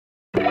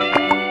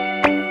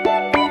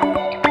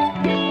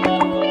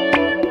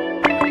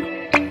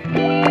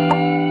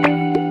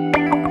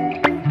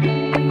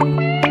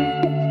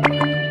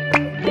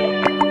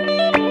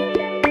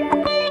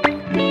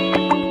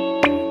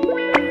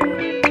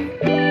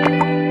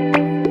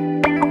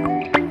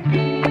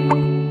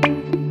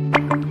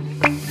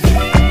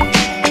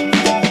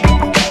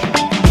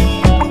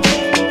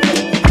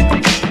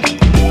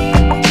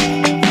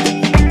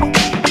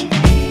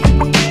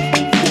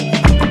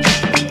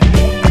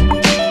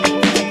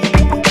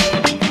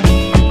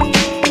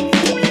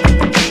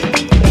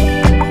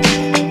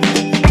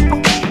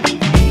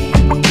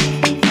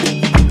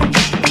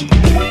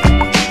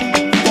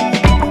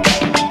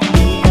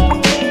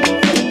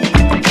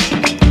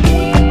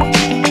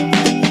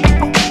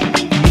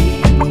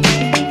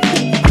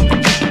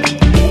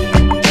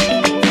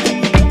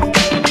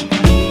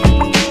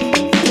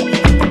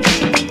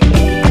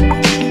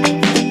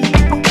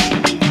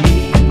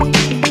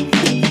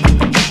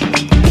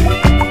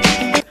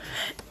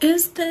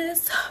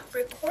is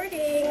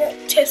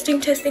recording. Testing,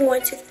 testing,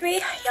 1, 2,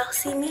 3. Y'all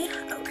see me?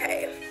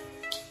 Okay.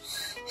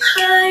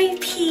 Hi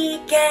P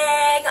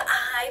gang.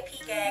 Hi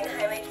P gang.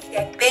 Hi my P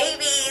gang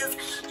babies.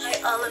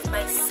 Hi all of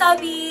my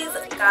subbies.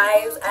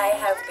 Guys, I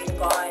have been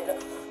gone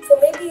for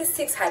maybe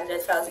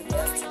 600,000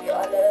 years, to be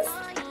honest.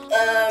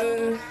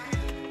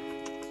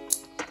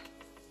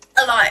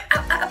 A lot.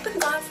 I've been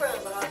gone for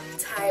a long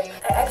time.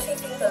 I actually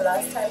think the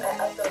last time I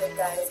uploaded,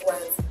 guys,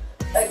 was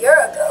a year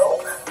ago,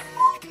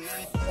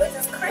 which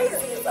is crazy.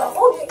 It's a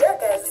whole new year,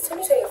 guys. It's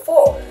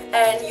 2024,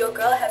 and your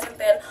girl hasn't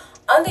been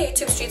on the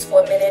YouTube streets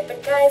for a minute.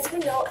 But guys, you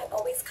know I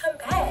always come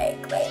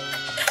back. Like,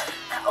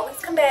 I always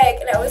come back,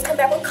 and I always come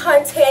back with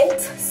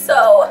content.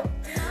 So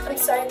I'm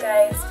sorry,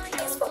 guys.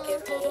 Please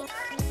forgive me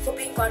for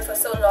being gone for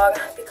so long,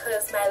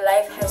 because my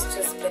life has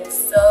just been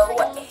so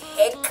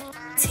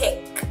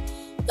hectic.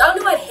 Y'all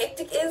know what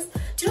hectic is?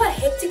 Do you know what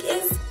hectic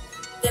is?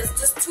 There's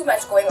just too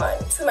much going on.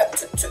 Too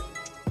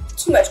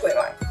much going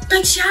on.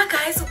 But yeah,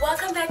 guys,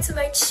 welcome back to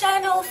my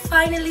channel.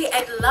 Finally,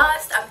 at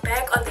last, I'm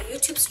back on the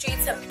YouTube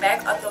streets. I'm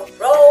back on the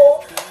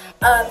roll.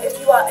 If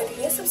you are a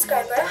new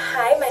subscriber,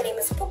 hi, my name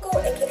is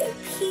Pukuu, aka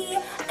P,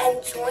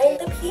 and join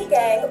the P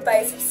gang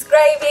by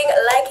subscribing,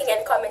 liking,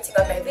 and commenting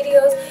on my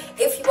videos.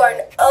 If you are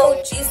an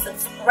OG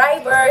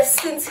subscriber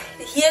since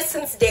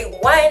day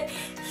 1,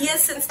 here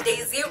since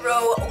day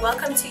 0,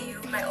 welcome to you,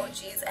 my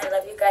OGs. I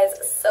love you guys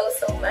so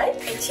much.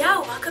 And yeah,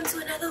 welcome to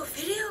another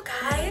video,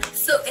 guys.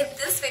 So in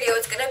this video,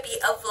 it's gonna be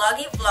a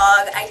vloggy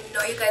vlog. I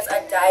know you guys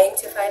are dying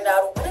to find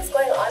out what is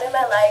going on in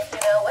my life, you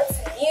know, what's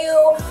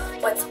new,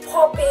 what's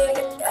popping.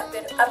 I've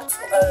been up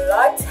to a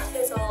lot.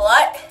 There's a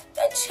lot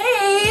that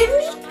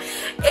changed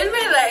in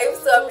my life,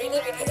 so I'm really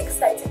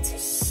excited to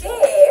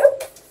share.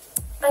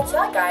 But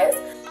yeah, guys,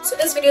 so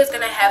this video is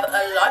gonna have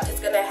a lot. It's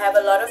gonna have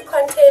a lot of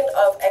content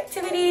of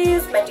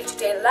activities, my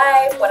day-to-day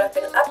life, what I've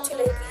been up to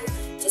lately,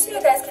 just so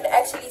you guys can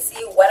actually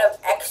see what I've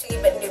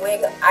actually been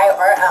doing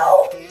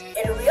IRL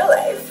in real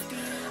life,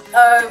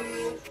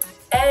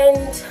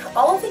 and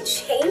all of the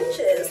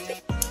changes.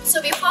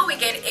 So before we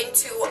get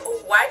into what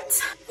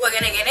we're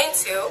gonna get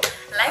into,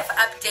 life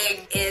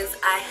update is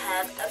I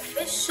have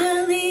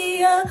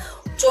officially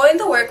joined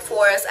the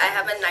workforce. I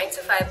have a 9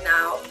 to 5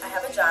 now. I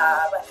have a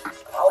job.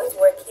 I'm always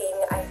working.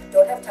 I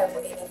don't have time for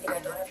anything. I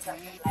don't have time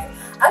for life.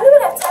 I don't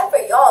even have time for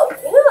y'all.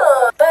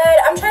 Yeah. But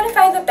I'm trying to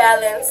find the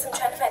balance.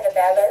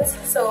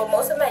 So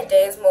most of my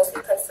days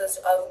mostly consist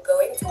of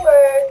going to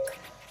work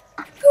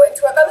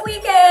on the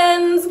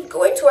weekends,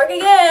 going to work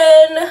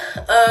again.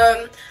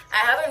 I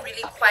haven't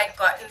really quite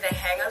gotten the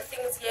hang of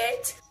things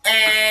yet,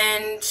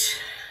 and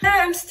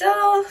I'm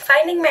still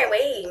finding my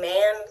way,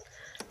 man.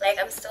 Like,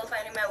 I'm still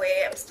finding my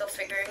way. I'm still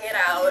figuring it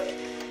out.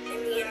 I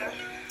mean,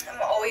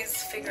 I'm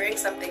always figuring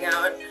something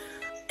out.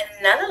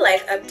 Another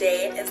life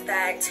update is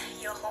that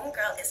your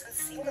homegirl isn't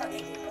single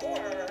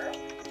anymore.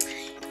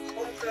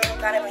 Homegirl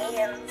got a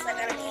man's. I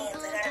got a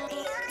man's.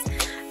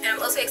 And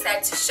I'm also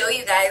excited to show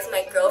you guys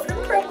my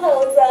girlfriend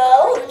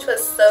proposal, which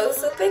was so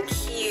super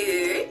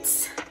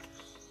cute.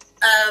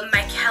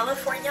 My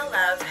California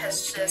love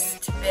has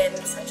just been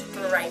such a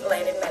bright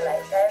light in my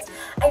life, guys.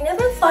 I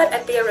never thought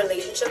I'd be a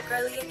relationship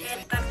girly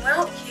again, but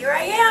well, here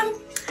I am.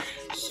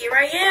 Here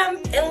I am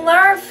in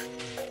love.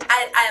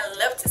 I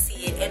love to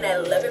see it, and I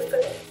love it for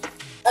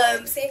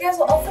me. So you guys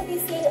will also be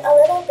seeing a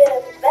little bit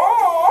of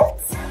that.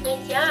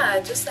 And yeah,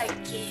 just like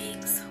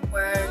gigs,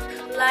 work,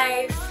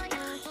 life.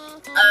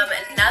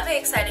 Another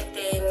exciting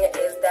thing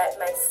is that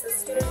my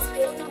sister's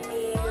getting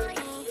married.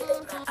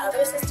 My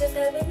other sister's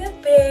having a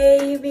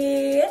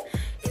baby.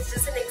 It's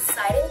just an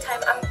exciting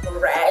time. I'm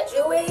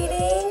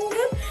graduating.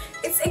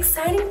 It's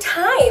exciting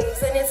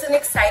times, and it's an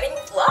exciting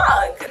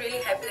vlog. I'm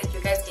really happy that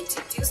you guys get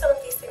to do some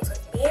of these things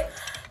with me.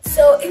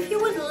 So if you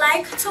would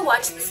like to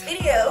watch this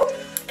video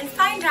and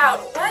find out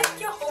what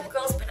your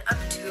homegirl's been up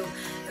to,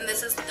 then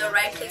this is the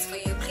right place for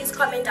you. Please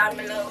comment down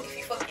below if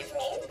you forgive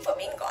me for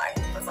being gone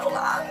for so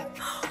long,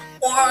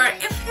 or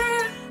if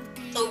you're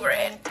over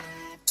it.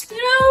 You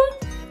know,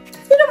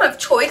 freedom of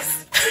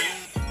choice.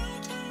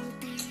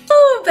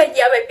 Oh, but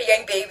yeah, my big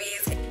young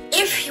babies,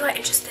 if you are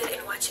interested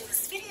in watching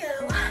this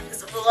video,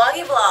 this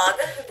vloggy vlog,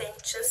 then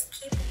just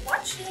keep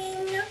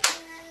watching.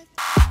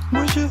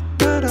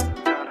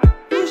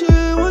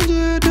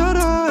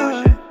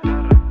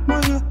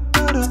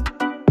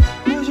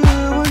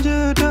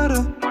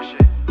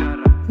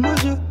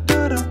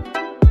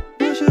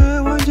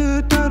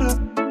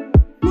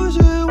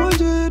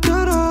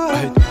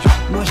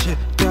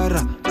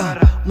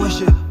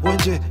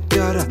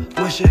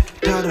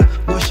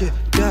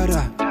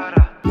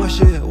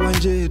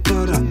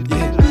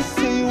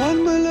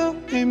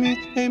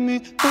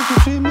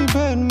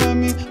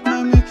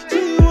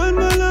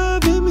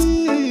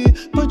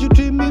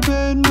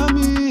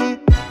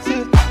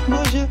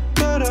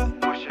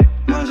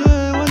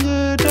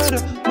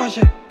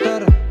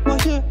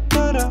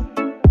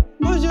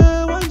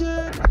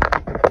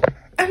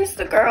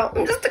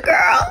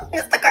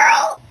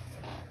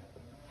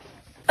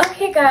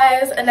 Okay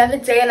guys, another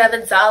day,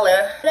 another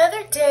dollar.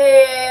 Another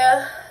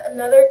day,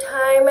 another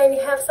time I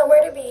have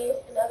somewhere to be.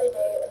 Another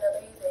day,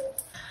 another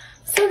event.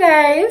 So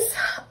guys,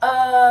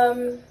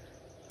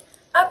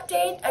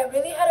 update, I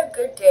really had a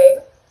good day.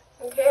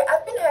 Okay,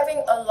 I've been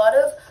having a lot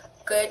of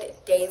good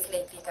days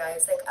lately,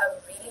 guys. Like, I've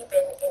really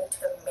been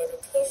into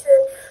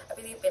meditation. I've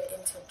really been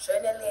into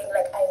journaling.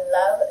 Like, I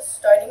love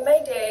starting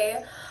my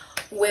day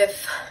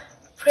with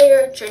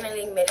prayer,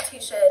 journaling,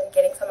 meditation,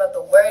 getting some of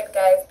the word,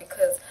 guys,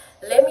 because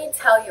let me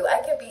tell you,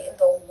 I could be in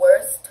the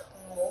worst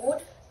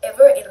mood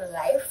ever in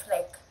life,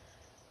 like,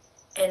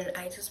 and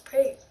I just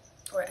pray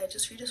or I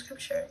just read a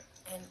scripture,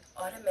 and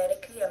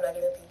automatically, I'm not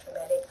even being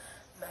dramatic,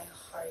 my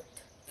heart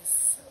is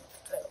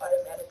soothed. Like,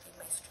 automatically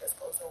my stress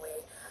goes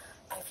away.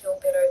 I feel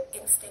better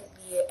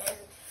instantly, and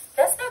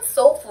that's not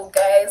soulful,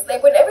 guys.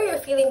 Like, whenever you're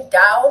feeling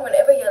down,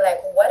 whenever you're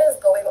like, what is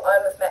going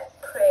on with my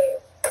pray,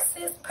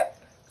 sis, pray.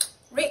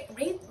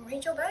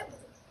 Read your Bible.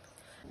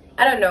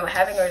 I don't know,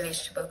 having a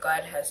relationship with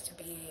God has to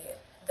be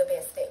the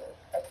best thing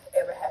that could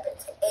ever happen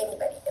to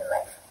anybody in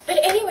life. But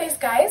anyways,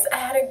 guys, I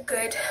had a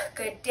good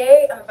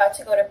day. I'm about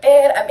to go to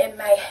bed. I'm in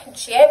my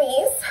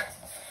jammies,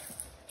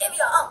 if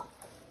y'all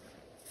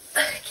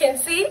can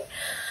see.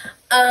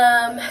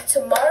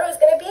 Tomorrow is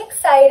gonna be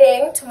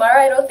exciting. Tomorrow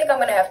I don't think I'm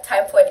gonna have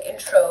time for an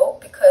intro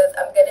because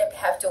I'm gonna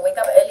have to wake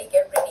up early,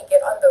 get ready,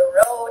 get on the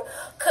road,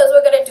 because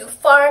we're gonna do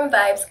farm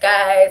vibes,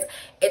 guys.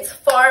 It's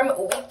farm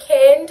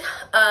weekend.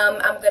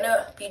 I'm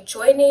gonna be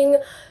joining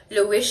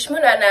Louis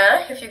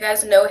Munana, if you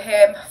guys know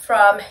him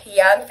from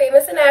Young,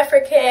 Famous and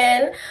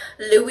African.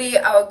 Louis,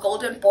 our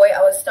golden boy,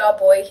 our star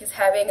boy, he's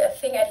having a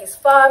thing at his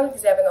farm.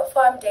 He's having a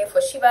farm day for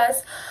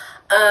Shivas.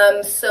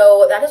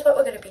 So that is what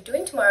we're going to be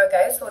doing tomorrow,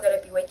 guys. So we're going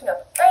to be waking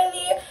up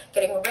early,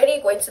 getting ready,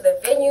 going to the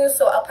venue.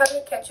 So I'll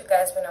probably catch you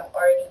guys when I'm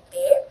already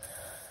there.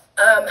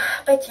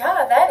 But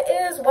yeah, that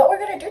is what we're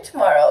going to do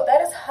tomorrow.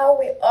 That is how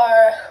we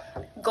are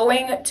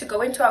going to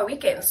go into our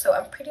weekend. So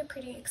I'm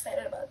pretty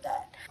excited about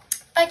that.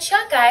 But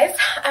yeah, guys,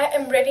 I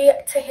am ready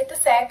to hit the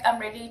sack. I'm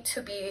ready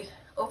to be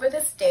over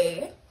this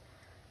day.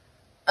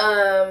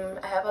 I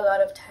have a lot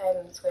of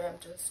times where I'm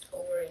just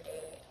over a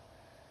day.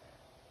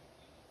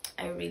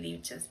 I really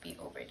just be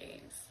over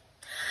days.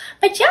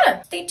 But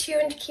yeah, stay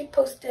tuned, keep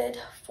posted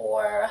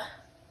for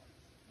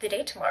the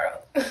day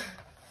tomorrow.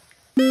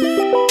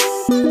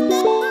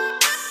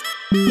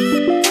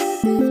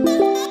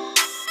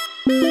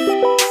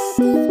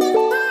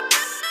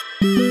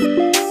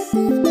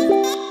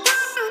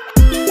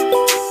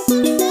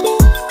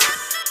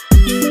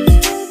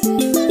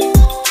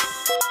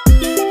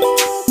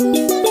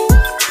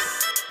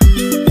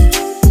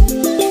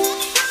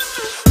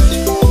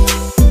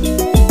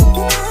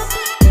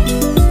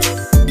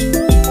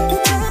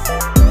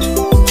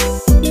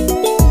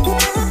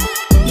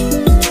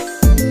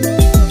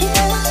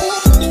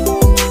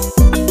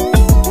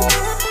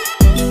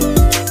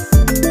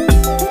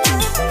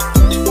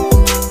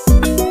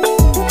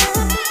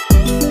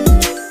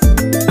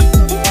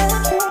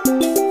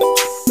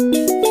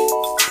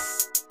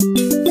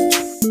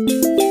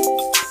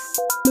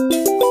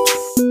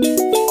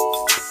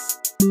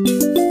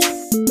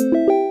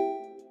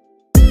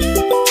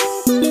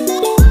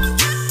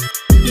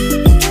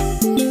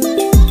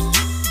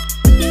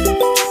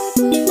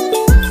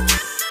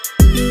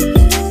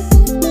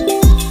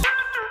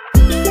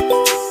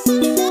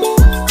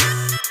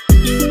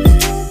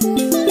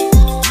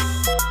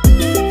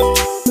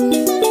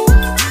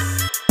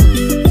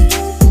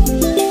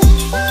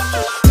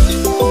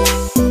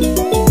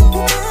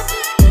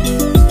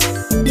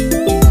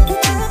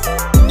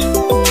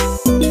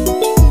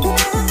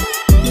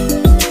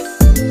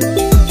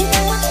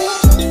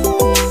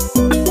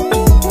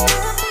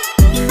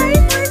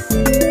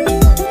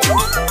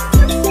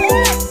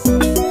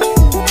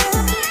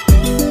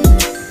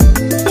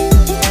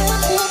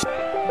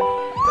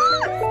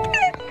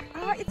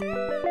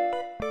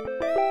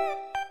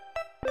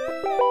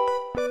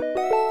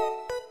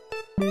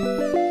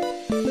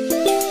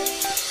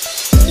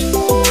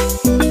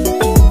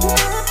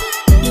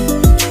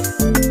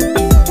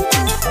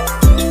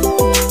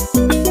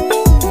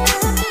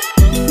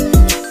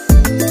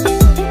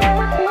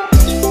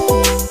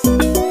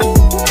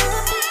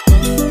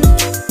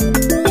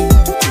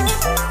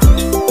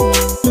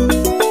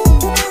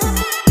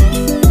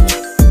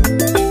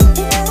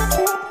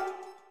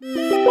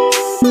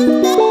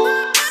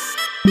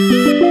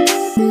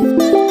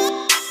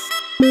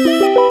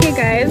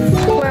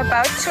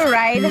 To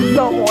ride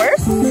the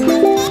horse.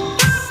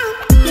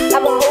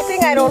 I'm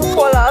hoping I don't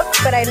fall off,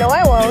 but I know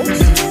I won't.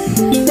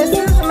 This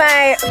is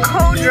my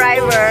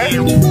co-driver. Did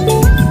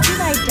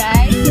I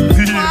die?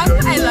 Mom,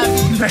 I love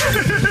you.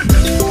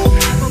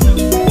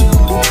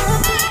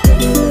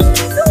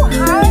 So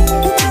hard.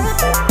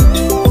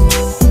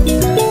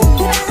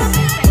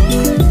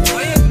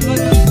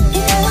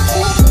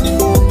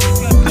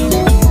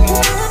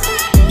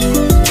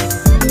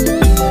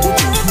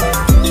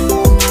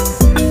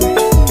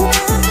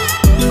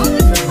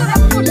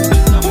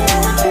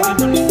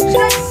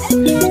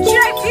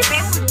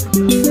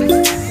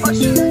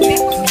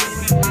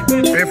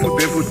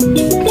 Barefoot.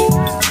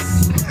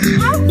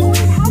 How do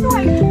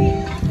I do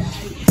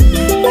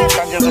it?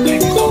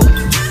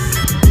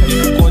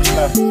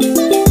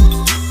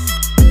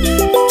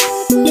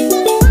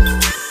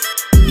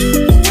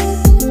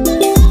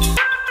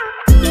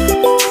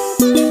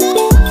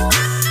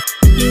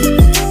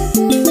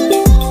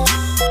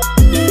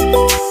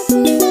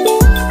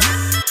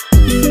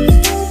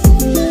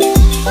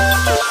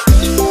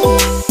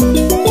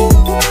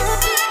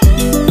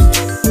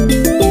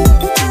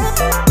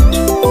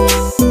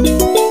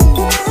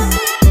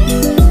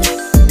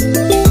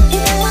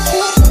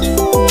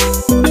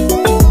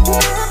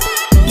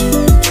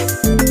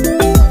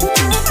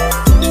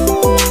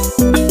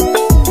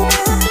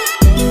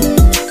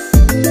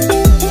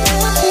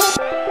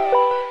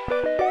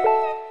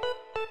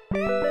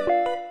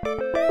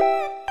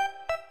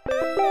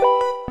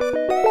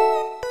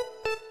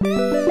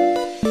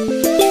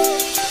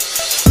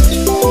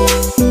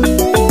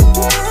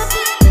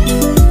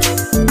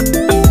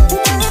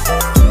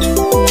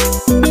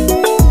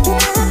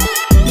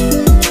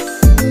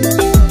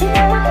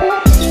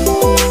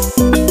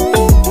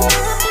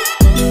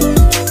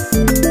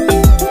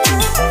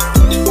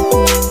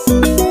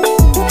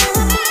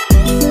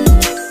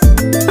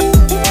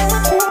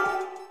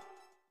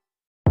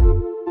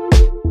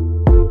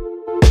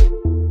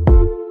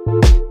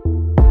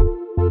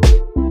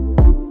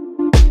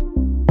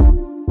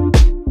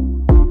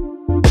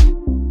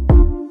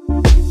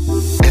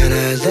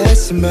 let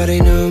somebody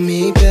know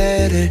me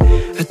better.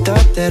 I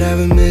thought that I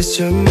would miss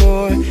you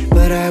more,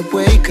 but I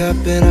wake up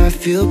and I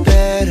feel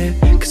better.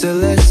 Cause I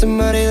let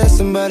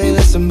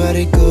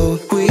somebody go.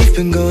 We've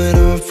been going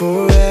on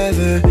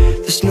forever.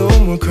 There's no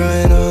more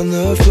crying on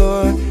the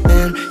floor.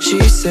 And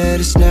she said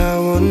it's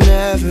now or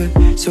never.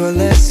 So I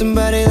let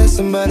somebody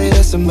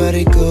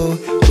go.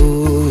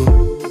 Ooh.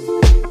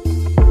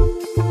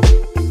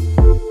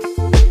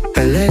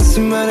 I let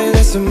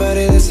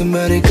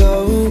somebody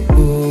go.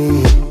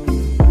 Ooh.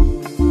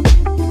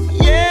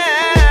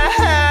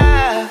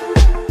 Yeah.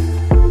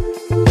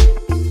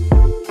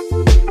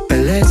 I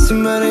let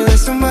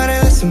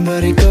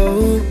somebody go.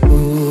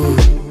 Ooh.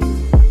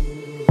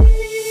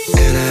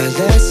 And I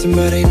let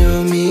somebody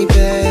know me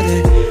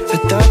better. I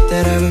thought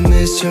that I would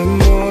miss you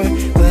more,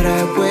 but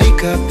I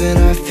wake up and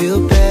I feel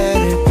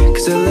better.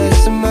 Cause I let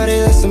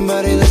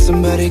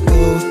somebody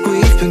go.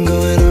 We've been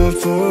going on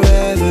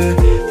forever.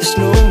 There's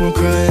no more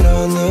crying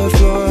on the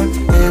floor.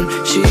 And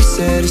she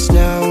said it's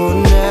now or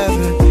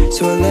never.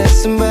 So I let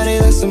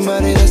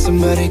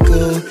somebody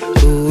go.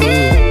 Ooh.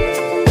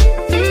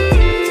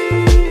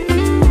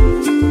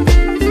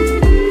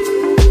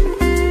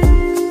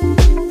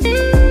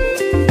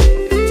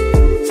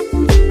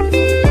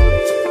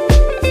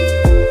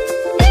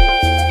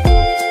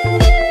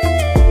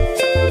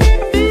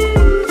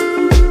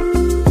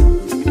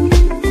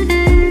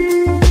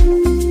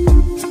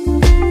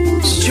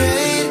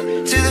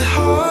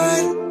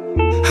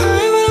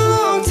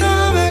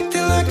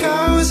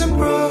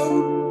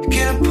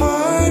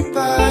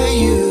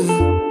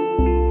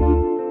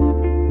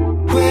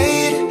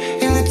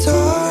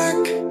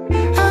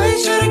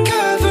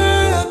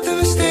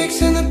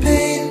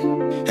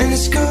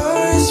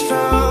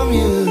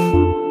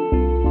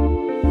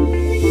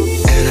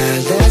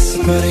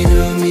 Somebody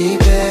know me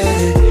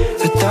better.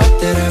 I thought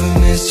that I would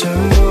miss you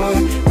more,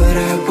 but I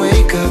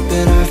wake up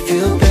and I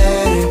feel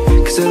better.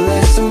 Cause I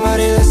let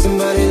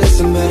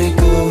somebody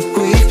go.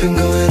 We've been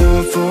going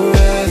on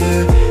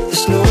forever.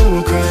 There's no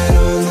more crying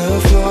on the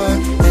floor.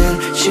 And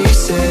she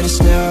said it's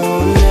now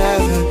or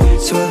never.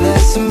 So I let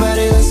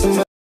somebody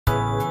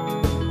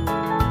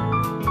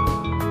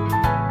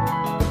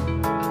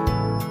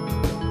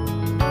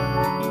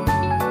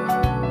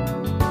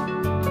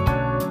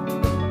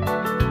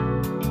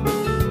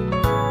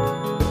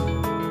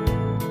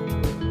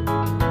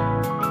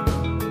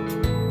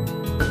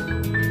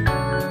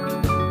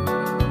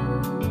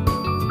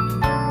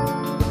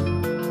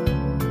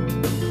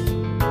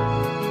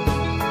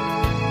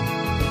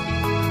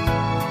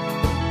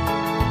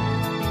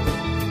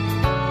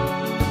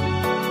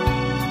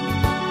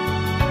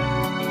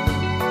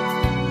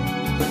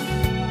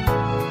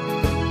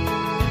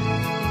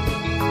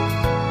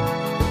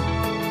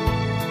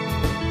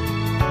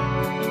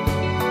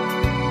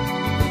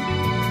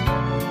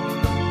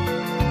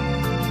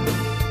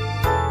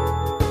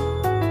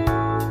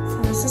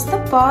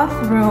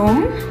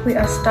bathroom. We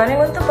are starting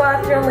with the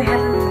bathroom. We have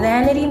a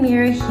vanity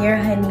mirror here,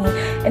 honey,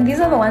 and these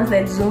are the ones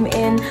that zoom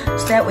in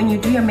so that when you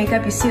do your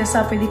makeup you see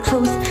yourself really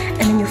close,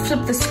 and then you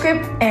flip the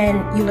script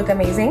and you look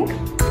amazing.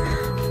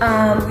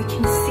 We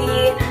can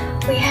see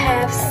we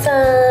have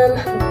some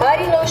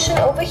body lotion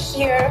over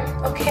here.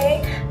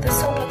 Okay,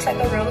 this one looks like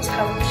a rose.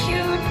 How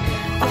cute.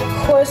 Of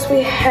course,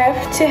 we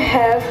have to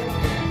have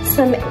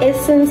some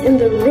essence in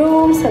the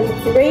room, some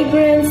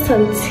fragrance,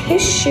 some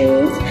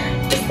tissues.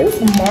 Is this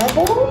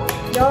marble?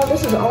 Y'all,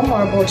 this is all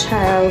marble,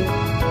 child.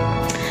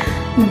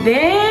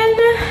 Then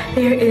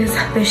there is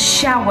the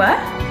shower.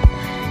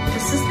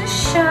 This is the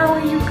shower,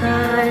 you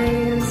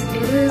guys.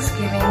 It is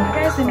giving.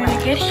 Guys, when we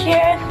get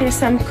here, there's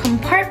some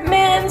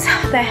compartments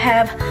that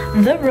have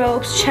the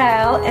robes,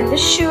 child, and the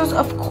shoes,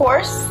 of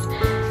course.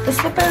 The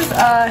slippers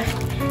are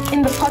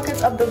in the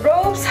pockets of the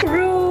robes.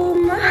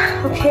 Room.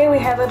 Okay, we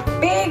have a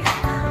big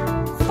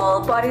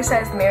full body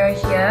size mirror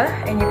here,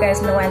 and you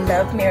guys know I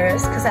love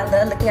mirrors because I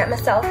love looking at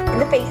myself in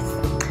the face.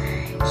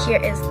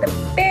 Here is the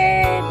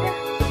bed.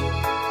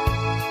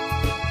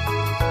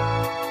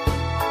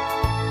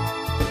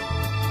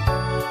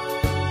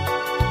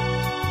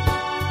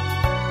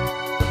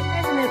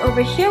 And then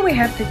over here we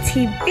have the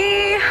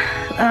TV,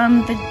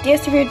 the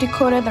DSTV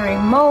decoder, the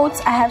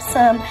remotes. I have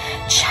some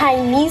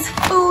Chinese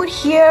food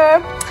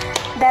here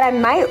that I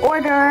might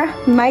order,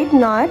 might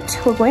not.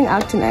 We're going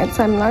out tonight,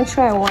 so I'm not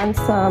sure I want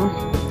some.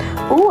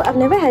 Oh, I've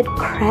never had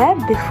crab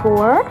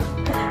before.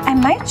 I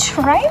might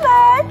try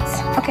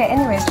that. Okay,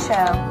 anyways,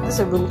 child, this is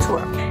a room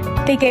tour.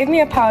 They gave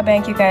me a power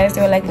bank, you guys.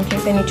 They were like, in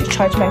case I need to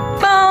charge my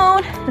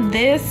phone.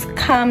 This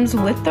comes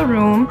with the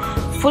room,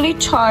 fully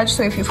charged.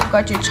 So if you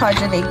forgot your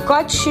charger, they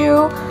got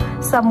you.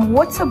 Some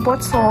water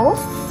bottles,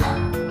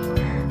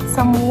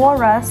 some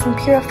water, some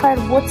purified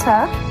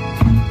water.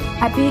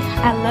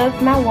 I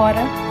love my water.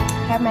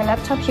 I have my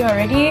laptop here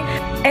already.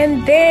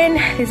 And then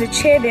there's a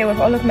chair there with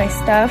all of my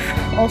stuff.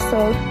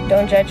 Also,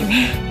 don't judge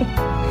me.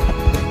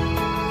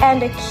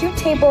 And a cute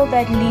table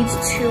that leads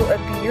to a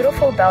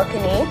beautiful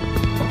balcony.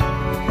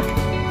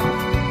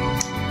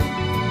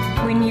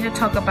 We need to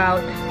talk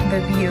about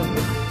the view,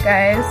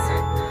 guys.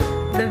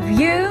 The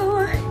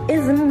view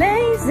is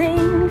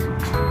amazing.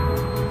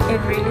 It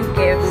really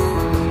gives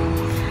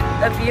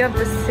a view of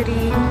the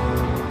city,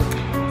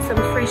 some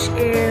fresh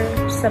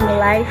air, some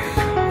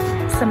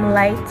life, some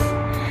light,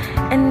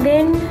 and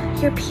then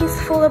your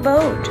peaceful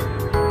abode.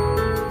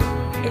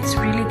 It's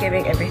really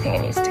giving everything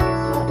it needs to.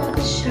 About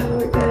the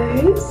shower,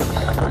 guys.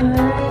 I'm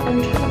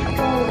trying to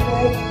figure out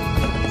what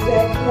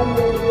exactly I'm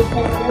going to do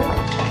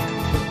here.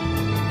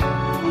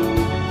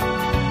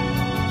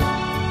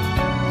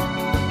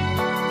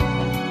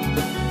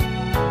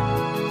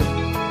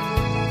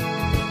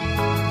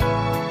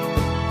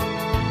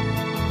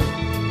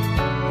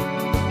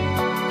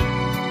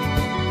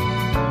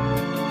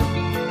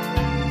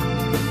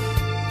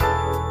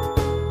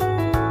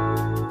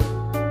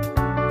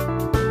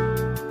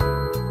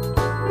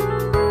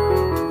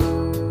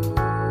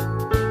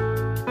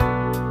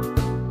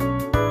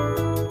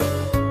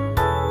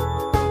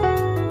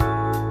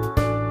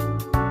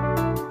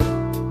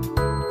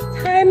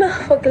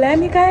 For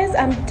glam, you guys.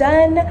 I'm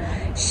done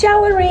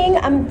showering,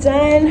 I'm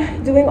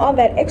done doing all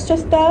that extra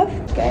stuff,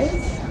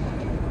 guys.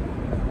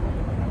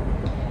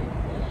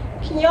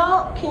 Can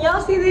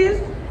y'all see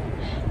this?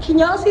 Can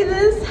y'all see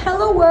this?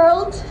 Hello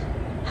world,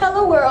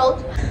 hello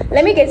world.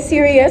 Let me get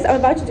serious.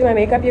 I'm about to do my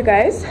makeup, you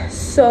guys.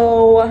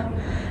 So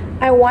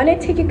I want to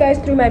take you guys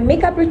through my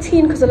makeup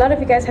routine because a lot of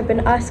you guys have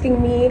been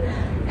asking me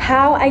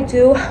how I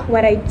do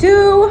what I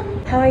do,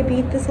 how I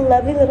beat this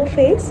lovely little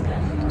face.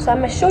 So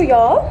I'm gonna show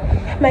y'all.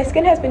 My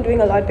skin has been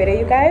doing a lot better,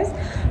 you guys.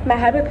 My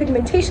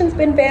hyperpigmentation's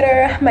been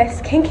better. My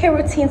skincare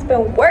routine's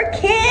been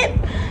working.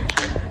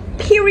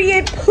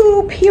 Period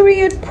poo,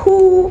 period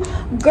poo.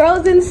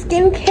 Girls in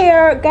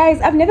skincare,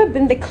 guys, I've never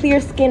been the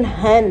clear skin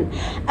hun.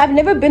 I've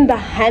never been the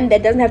hun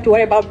that doesn't have to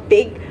worry about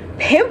big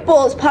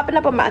pimples popping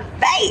up on my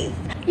face.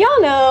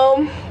 Y'all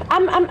know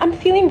I'm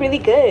feeling really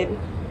good.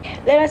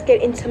 Let us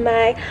get into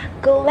my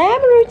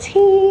glam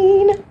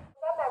routine. I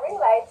got my ring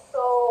light,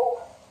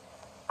 so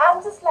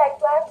I'm just like,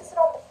 do I have to sit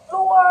on the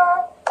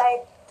floor?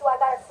 Like, do I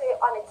gotta sit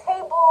on a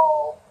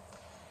table?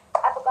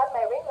 I forgot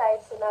my ring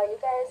light, so now you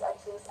guys are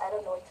just, I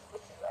don't know what to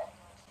put you at.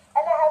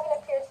 And I have an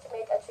appearance to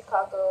make at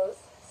Chicago's,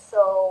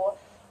 so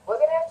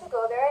we're gonna have to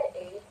go there at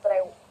 8,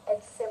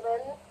 at 7.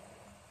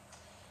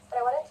 But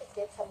I wanted to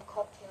get some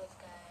cocktails,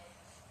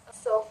 guys.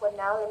 So for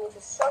now, let me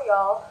just show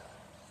y'all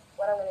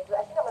what I'm gonna do.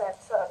 I think I'm gonna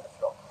have to sit on the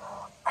floor.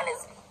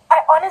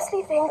 I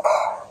honestly think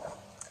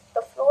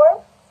the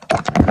floor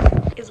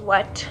is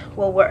what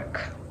will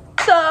work.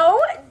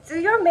 So do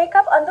your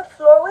makeup on the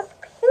floor with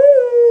P.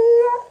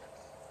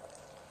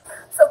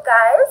 So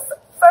guys,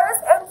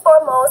 first and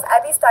foremost, I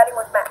be starting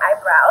with my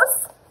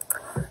eyebrows.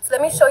 So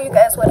let me show you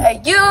guys what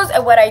I use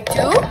and what I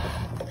do.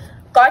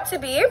 Got to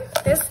Be,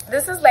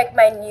 this is like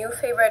my new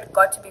favorite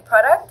Got to Be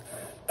product.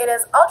 It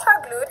is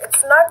ultra glued.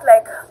 It's not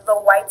like the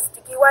white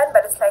sticky one,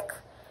 but it's like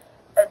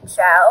a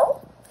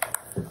gel.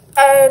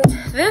 And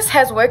this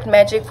has worked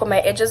magic for my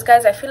edges,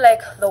 guys. I feel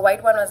like the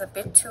white one was a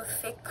bit too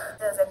thick.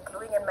 There's a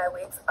gluing in my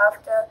wigs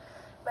after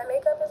my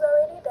makeup is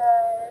already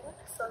done.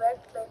 So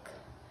that's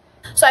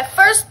like, so I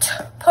first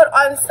put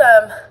on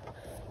some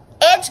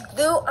edge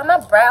glue on my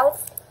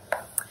brows,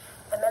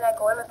 and then I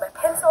go in with my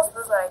pencils.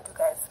 This is what I do,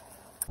 guys.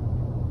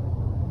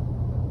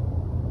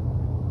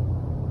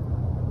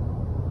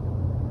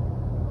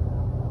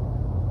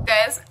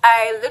 Guys,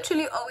 I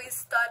literally always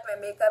start my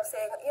makeup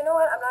saying, you know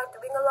what, I'm not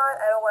doing a lot,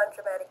 I don't want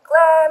dramatic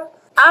glam,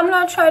 I'm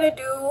not trying to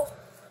do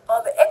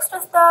all the extra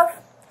stuff.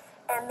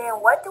 And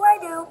then what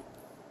do?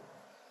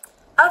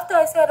 After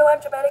I say I don't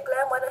want dramatic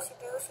glam, what does she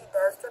do? She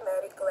does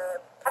dramatic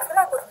glam. I feel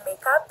like with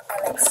makeup,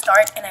 I like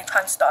start and I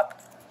can't stop.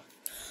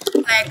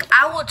 Like,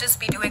 I will just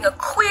be doing a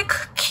quick,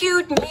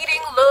 cute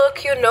meeting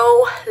look, you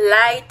know,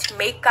 light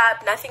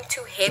makeup, nothing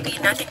too heavy,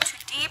 nothing too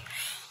deep.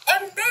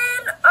 And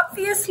then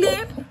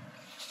obviously,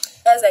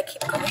 as I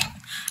keep going,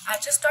 I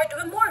just start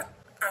doing more.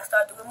 I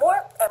start doing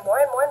more and more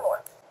and more and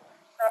more.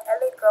 My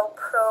LA Girl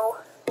Pro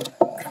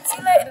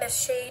concealer in the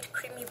shade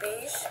Creamy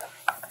Beige.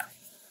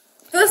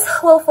 This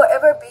will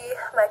forever be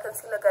my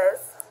concealer,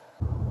 guys.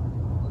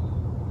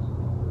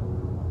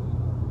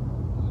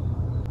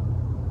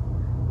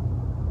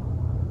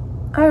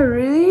 I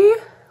really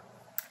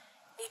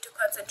need to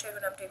concentrate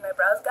when I'm doing my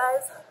brows,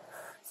 guys.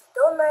 So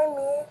don't mind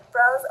me.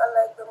 Brows are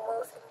like the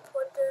most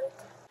important.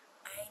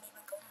 I ain't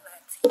even gonna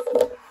lie to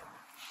you.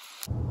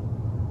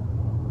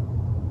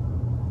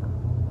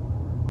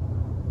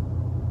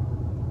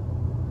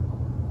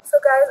 So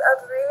guys,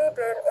 I've really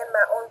been in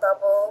my own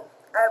bubble.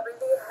 I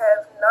really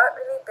have not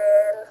really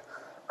been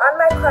on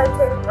my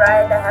content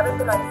grind. I haven't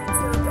been on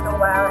YouTube in a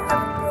while. I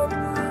haven't been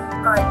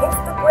on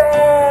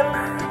Instagram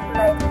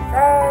like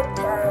that,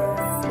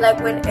 guys. Like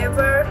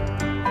whenever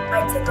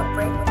I take a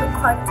break with the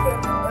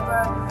content,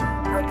 whenever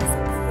I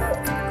disappear,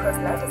 it's because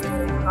life is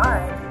getting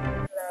hard.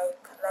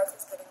 Like, life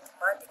is getting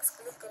demanding,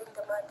 school is getting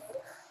demanding.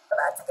 I'm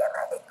about to get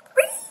my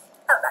degree.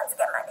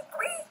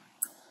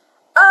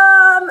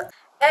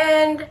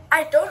 And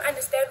I don't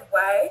understand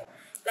why.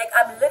 Like,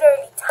 I'm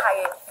literally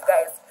tired, you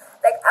guys.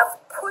 Like, I've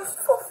pushed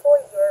for 4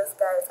 years,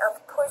 guys.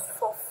 I've pushed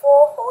for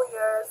 4 whole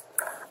years.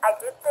 I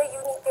did the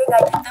uni thing. I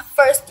did the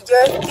first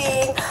year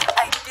thing.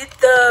 I did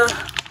the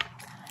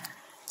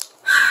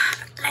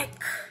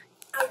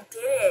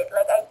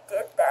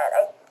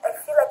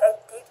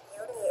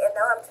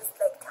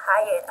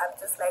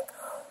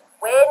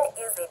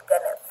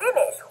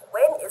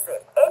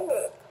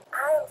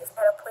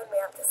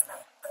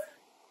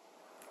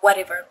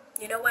whatever.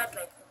 You know what?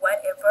 Like,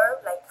 whatever.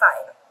 Like,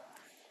 fine.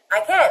 I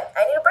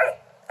need a break.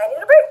 I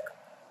need a break.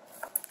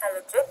 I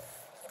legit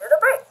needed a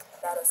break.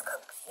 That is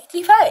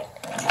completely fine.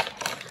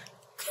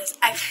 Because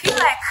I feel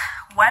like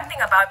one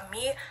thing about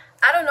me,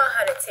 I don't know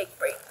how to take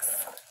breaks.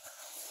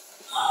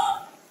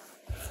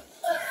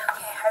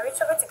 Okay, I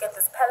reached over to get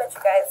this palette,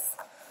 you guys.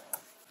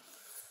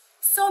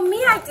 So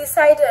me, I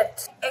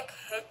decided ek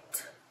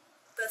het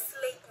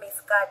besluit my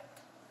skat.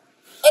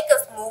 Ek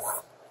is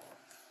moeg.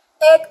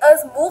 Ek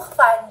is moeg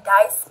van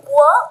die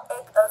skool.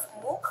 Ek is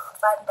moeg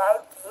van die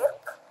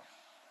werk.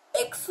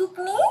 Ek soek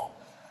nie.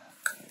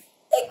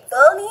 Ek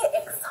wil nie.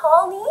 Ek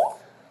sal nie.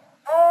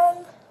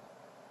 And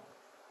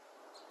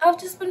I've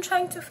just been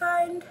trying to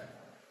find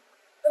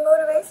the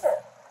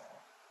motivation.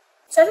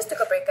 So I just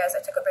took a break, guys. I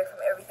took a break from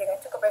everything. I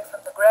took a break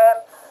from the gram.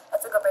 I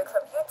took a break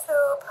from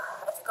YouTube.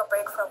 I took a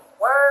break from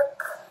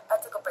work. I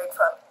took a break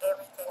from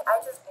everything.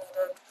 I just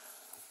needed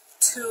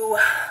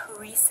to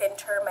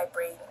recenter my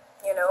brain,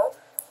 you know?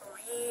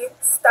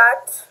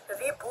 Restart,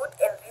 reboot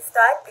and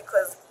restart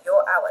because,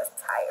 I was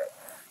tired.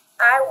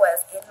 I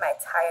was in my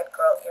tired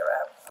girl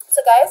era.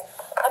 So guys,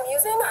 I'm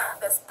using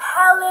this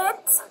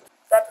palette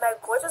that my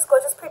gorgeous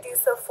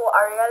producer for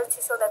our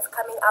reality show that's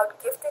coming out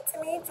gifted to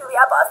me.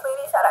 Julia Boss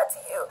Lady, shout out to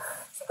you.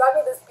 She got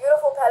me this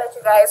beautiful palette,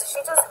 you guys.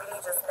 She just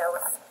really just knows.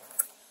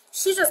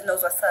 She just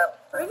knows what's up.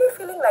 Really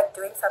feeling like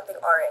doing something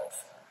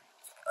orange,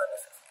 to be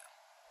honest with you.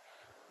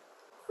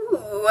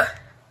 Ooh.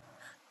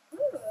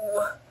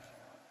 Ooh.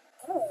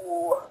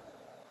 Ooh.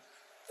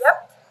 Yep.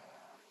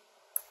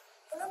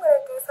 And I'm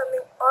gonna do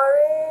something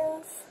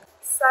orange.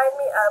 Sign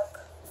me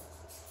up.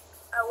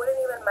 I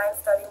wouldn't even mind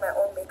starting my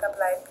own makeup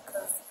line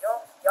because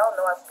y'all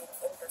know I've been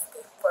in this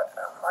game for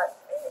a hot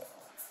minute.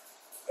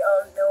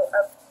 Y'all know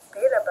a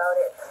bit about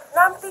it.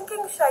 Now I'm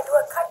thinking, should I do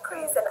a cut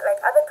crease and like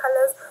other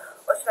colors,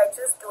 or should I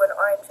just do an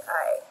orange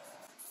eye?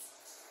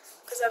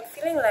 Because I'm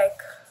feeling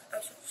like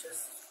I should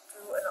just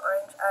do an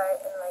orange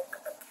eye and like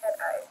a cat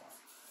eye.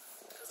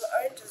 Because the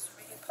orange is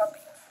really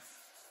popping.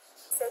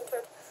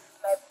 Centered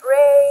my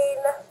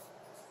brain.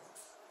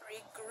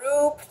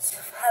 Regrouped.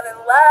 Fell in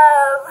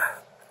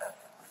love.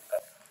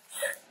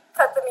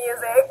 Cut the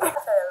music. I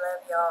fell in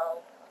love,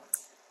 y'all.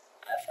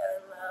 I fell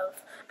in love.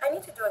 I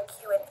need to do a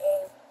Q&A.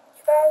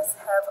 You guys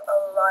have a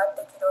lot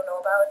that you don't know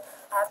about.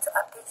 I have to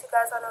update you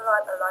guys on a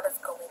lot. A lot is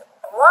going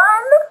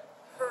on.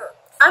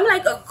 I'm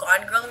like a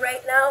gone girl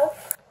right now.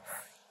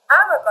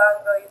 I'm a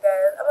gone girl, you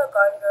guys. I'm a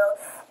gone girl.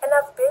 And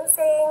I've been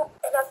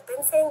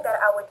saying that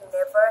I would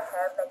never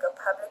have like a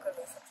public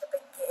relationship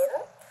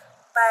again.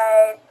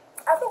 But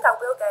I think I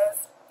will,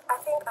 guys. I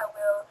think I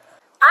will.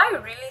 I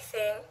really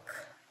think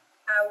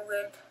I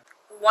would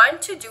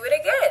want to do it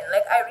again.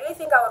 Like, I really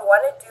think I would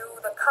want to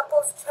do the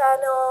couples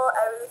channel.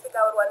 I really think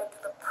I would want to do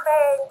the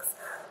pranks.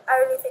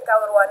 I really think I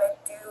would want to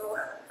do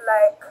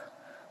like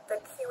the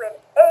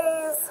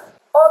Q&As,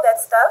 all that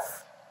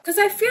stuff. Because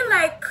I feel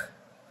like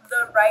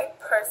the right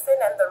person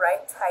and the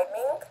right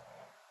timing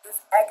is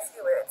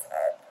actually where it's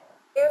at.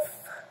 If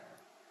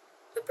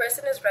the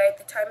person is right,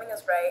 the timing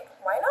is right,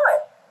 why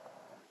not?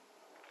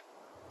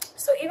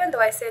 So even though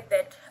I said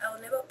that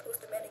I'll never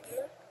post a man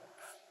again,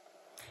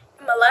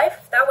 in my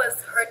life, that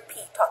was hurt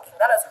P talking.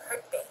 That was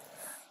hurt Bay.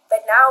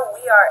 But now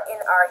we are in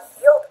our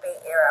healed Bay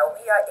era.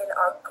 We are in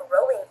our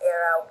growing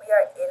era. We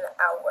are in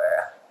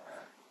our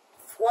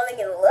falling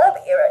in love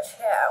era,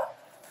 child.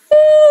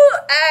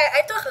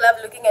 I don't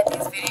love looking at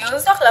these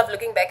videos. I love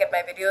looking back at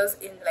my videos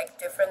in like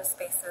different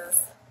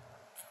spaces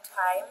in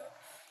time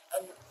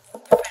and in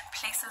different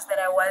places that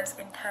I was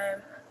in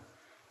time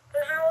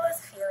and how I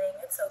was feeling.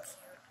 It's so cute.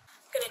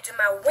 I'm gonna do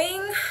my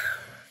wing.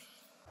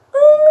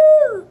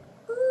 Ooh.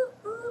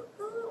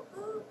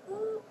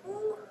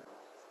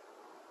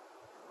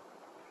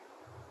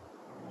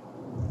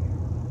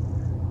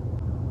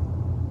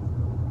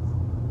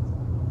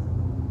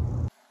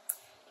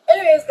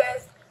 Anyways,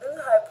 guys, this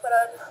is how I put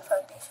on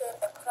foundation.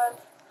 I put on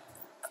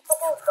a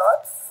couple of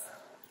dots.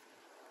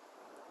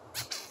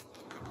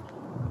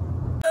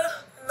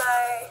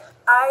 My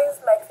eyes,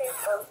 my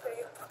face was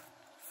pretty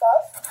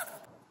soft.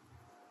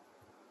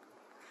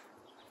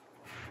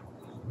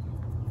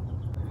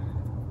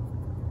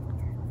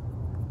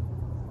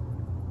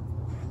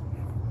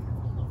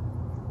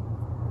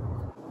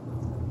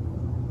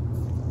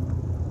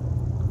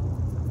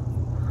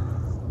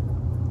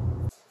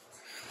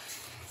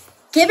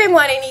 Give him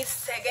what he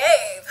needs to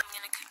give. I'm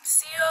gonna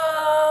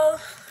conceal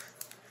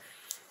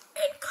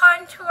and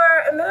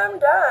contour, and then I'm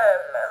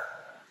done.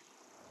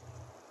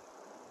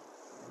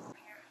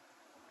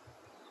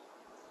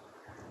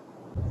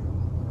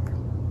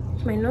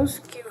 My nose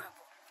cute.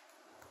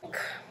 Like,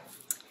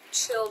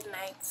 chilled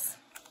nights.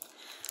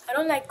 I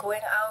don't like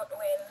going out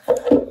when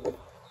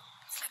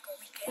it's like a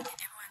weekend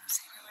and everyone's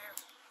everywhere.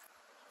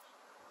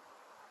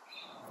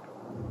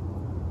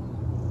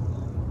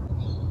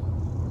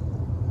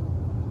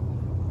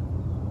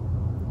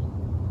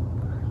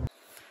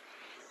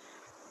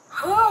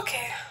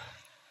 Okay,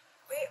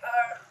 we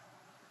are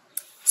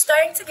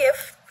starting to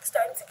give.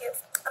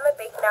 I'm a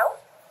bake now.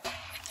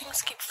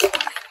 Things keep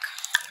falling.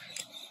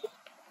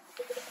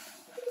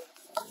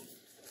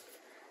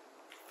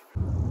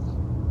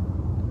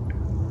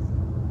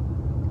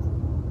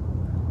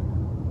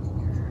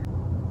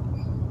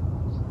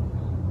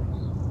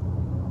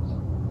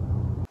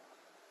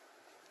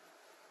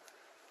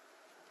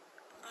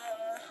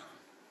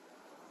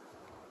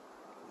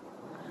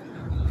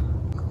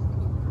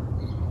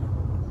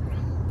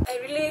 I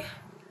really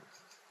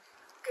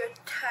get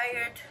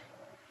tired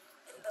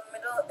in the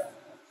middle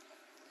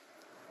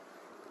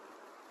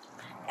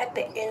at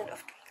the end of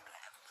the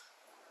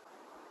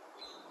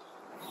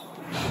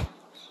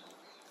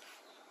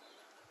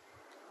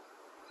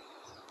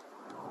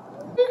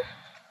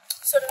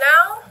So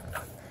now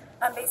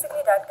I'm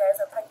basically done, guys.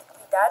 I'm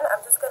practically done.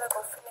 I'm just gonna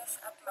go finish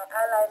up my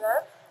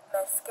eyeliner,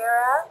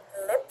 mascara,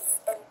 lips,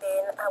 and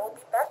then I will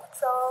be back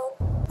with y'all.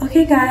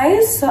 Okay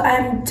guys, so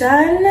I'm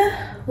done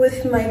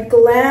with my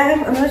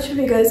glam. I'm not sure if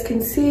you guys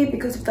can see it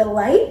because of the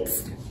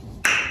lights,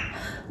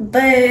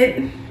 but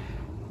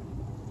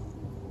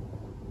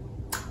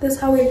this is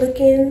how we're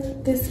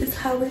looking. This is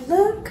how we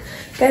look.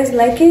 Guys,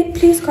 like it,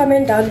 please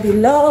comment down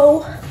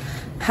below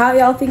how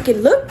y'all think it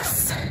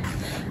looks.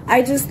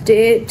 I just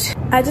did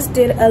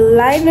a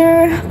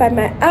liner by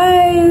my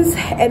eyes,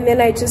 and then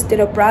I just did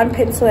a brown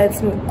pencil and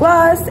some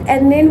gloss,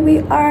 and then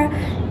we are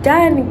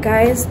done,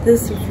 guys.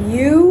 This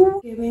view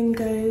giving,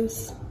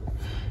 guys,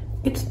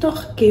 it's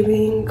doch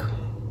giving.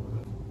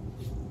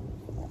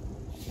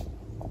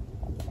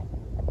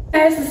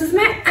 Guys, this is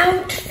my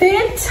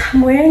outfit.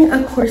 I'm wearing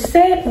a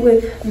corset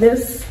with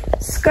this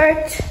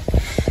skirt.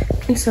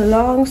 It's a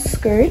long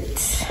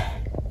skirt.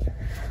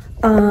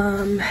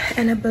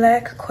 And a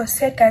black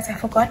corset. Guys, I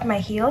forgot my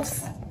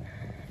heels.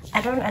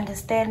 I don't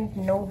understand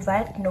no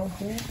what, no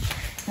who,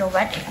 no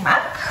what ik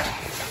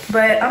maak.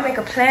 But I'll make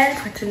a plan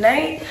for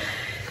tonight.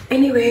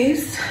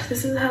 Anyways,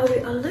 this is how we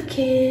are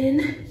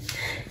looking.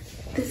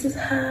 This is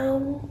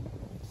how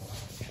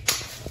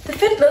the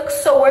fit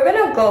looks. So we're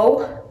gonna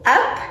go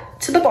up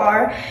to the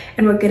bar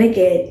and we're gonna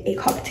get a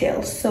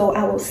cocktail. So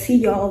I will see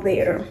y'all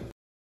there.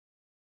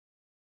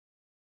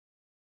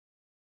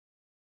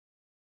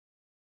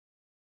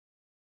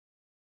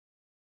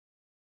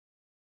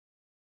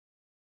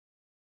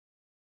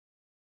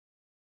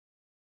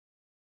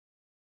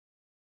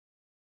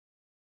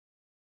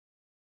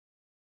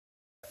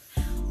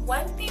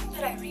 One thing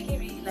that I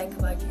really like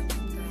about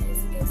YouTube,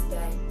 guys, is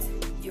that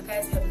you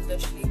guys have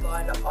literally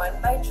gone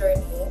on my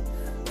journey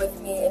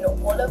with me in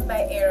all of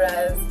my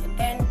eras.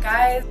 And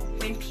guys,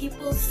 when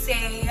people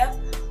say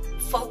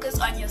focus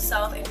on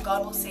yourself and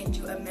God will send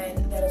you a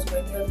man that is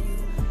worthy of you,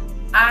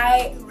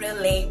 I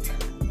relate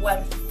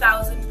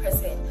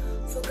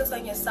 1000%. Focus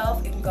on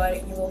yourself and God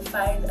and you will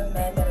find a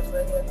man that is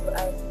worthy of you.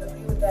 I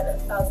agree with that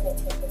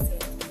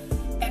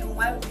 1010%. And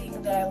one thing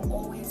that I've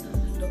always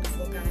looked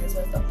for, guys,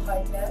 was a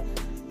partner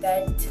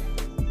that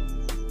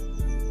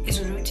is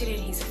rooted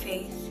in his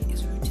faith,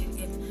 is rooted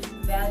in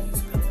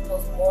values,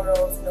 principles,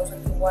 morals, knows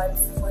what he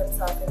wants for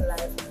himself in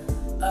life,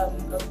 a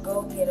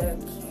go-getter,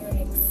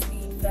 caring,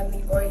 sweet,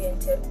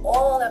 family-oriented,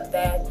 all of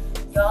that.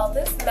 Y'all,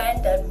 this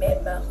man done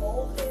made my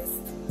whole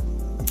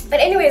list. But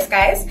anyways,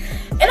 guys,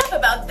 enough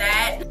about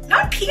that.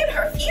 Not pee in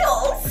her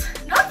feels,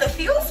 not the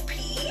feels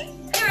pee.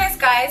 Anyways,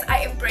 guys,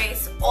 I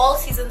embrace all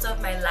seasons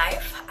of my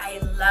life. I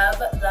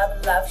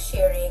love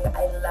sharing.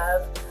 I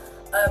love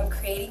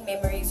creating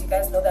memories. You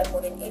guys know that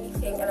more than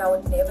anything, and I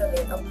would never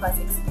let a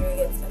past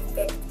experience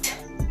affect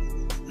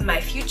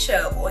my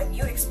future or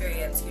new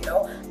experience. You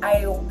know,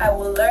 I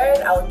will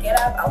learn, I'll get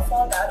up, I'll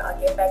fall down, I'll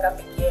get back up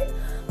again,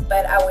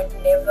 but I would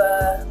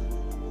never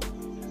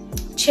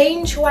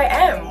change who I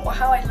am or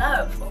how I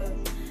love.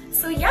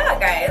 So yeah,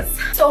 guys,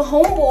 so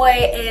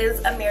homeboy is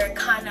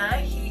Americana.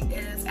 He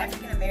is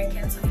African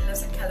American, so he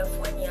lives in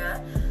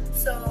California.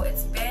 So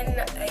it's been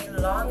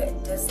a long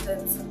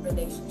distance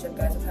relationship,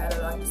 guys. We've had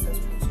a long distance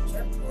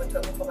relationship. We were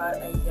talking for about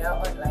a year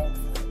online.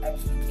 He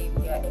actually came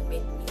here and met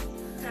me.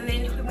 And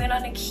then we went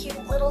on a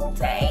cute little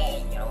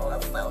date. You know, it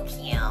was so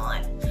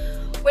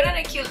cute. Went on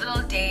a cute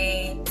little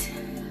date.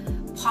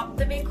 Popped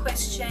the big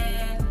question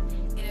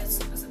in a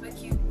super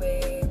cute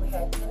way. We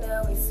had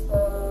dinner, we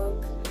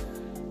spoke.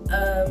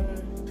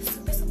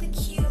 Super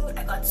cute.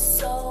 I got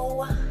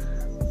so...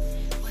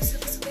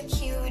 super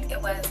cute.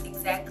 It was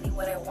exactly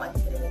what I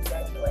wanted and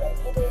exactly what I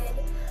needed.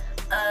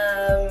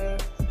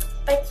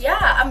 But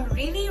yeah, I'm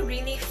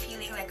really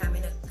feeling like I'm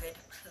in a good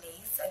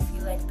place. I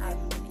feel like I'm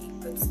in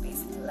a good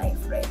space in life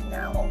right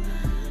now.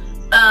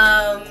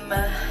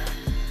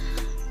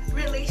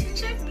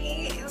 Relationship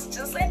me is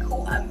just like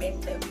who I'm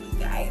meant to be,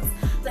 guys.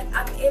 Like,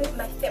 I'm in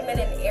my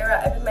feminine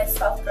era. I'm in my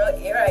soft girl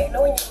era. You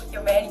know, when you're with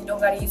your man, you don't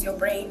gotta use your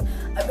brain.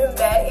 I'm in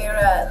that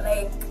era.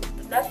 Like,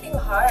 nothing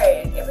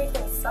hard,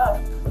 everything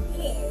soft,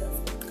 please.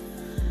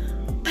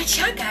 But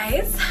yeah,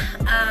 guys,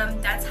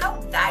 that's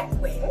how that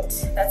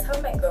went. That's how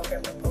my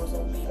girlfriend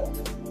proposal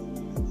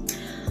went.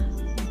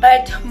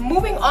 But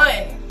moving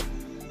on.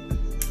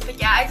 But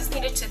yeah, I just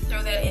needed to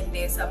throw that in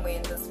there somewhere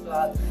in this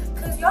vlog,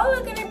 because y'all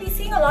are gonna be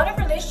seeing a lot of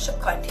relationship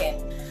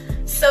content.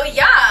 So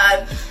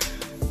yeah,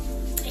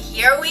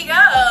 here we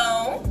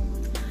go.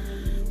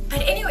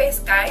 But anyways,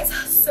 guys,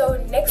 so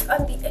next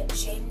on the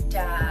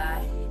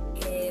agenda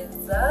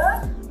is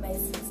my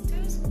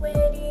sister's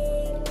wedding.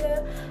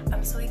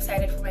 I'm so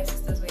excited for my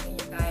sister's wedding,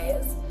 you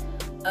guys.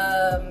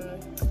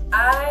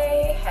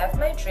 I have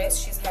my dress.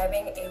 She's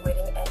having a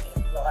wedding at a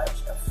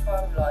lodge, a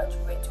farm lodge.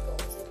 We went to go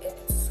visit it.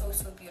 It's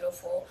so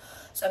beautiful.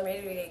 So I'm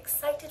really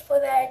excited for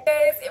that,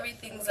 guys.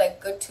 Everything's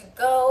like good to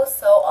go,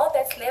 so all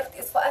that's left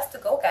is for us to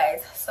go,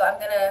 guys. So I'm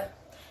gonna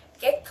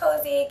get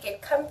cozy,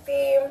 get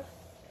comfy,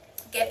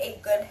 get a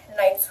good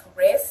night's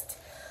rest,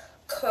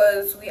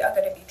 because we are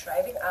gonna be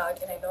driving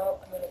out, and I know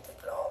I'm gonna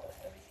take long with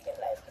everything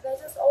in life because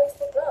I just always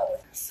take long.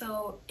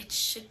 So it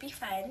should be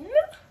fun.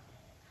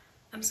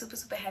 I'm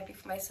super happy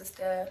for my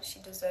sister. She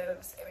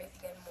deserves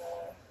everything and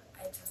more.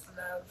 I just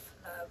love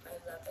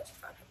that she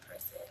found her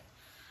person.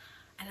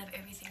 I love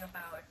everything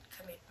about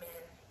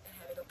commitment and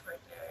having a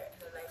partner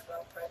and a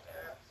lifelong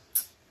partner.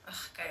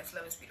 Oh, guys,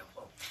 love is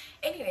beautiful.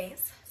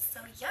 Anyways,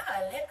 so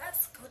yeah, let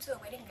us go to the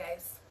wedding,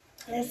 guys.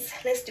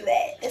 Let's do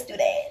that. Let's do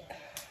that.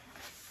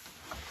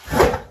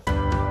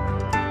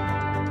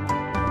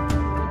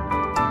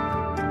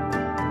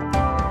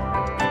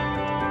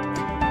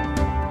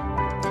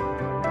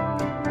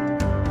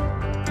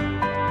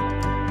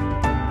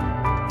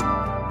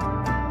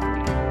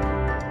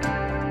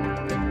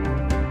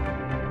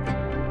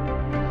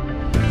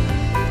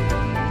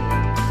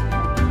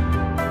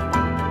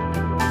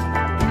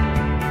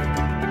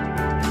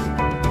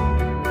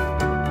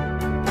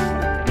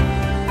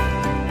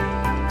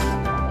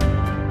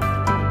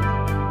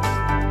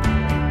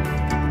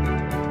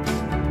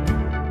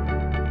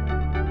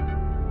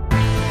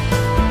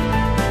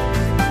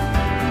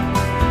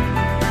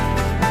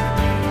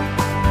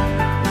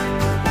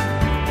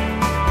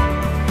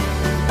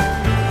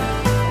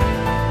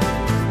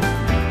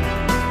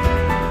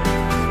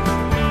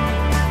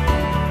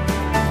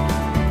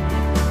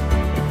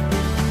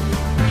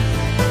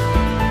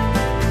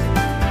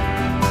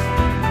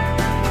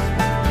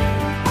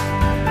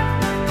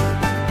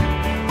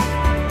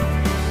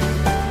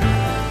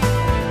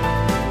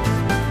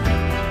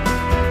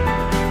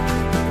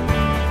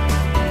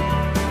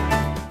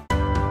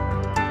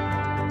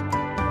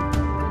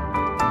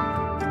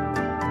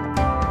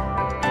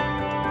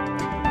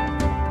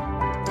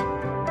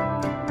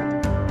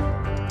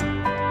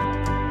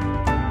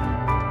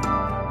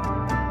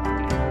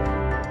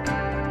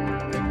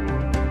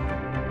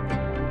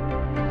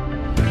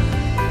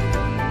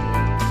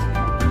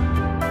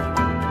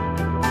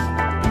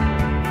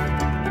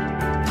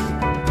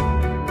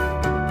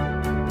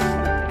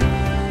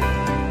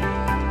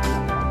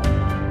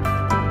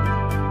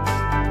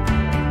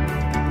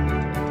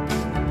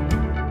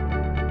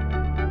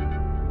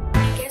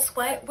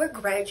 We're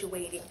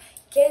graduating.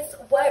 Guess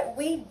what?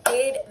 We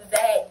did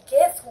that.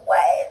 Guess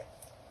what?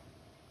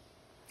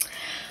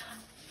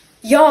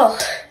 Y'all,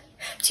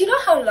 do you know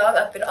how long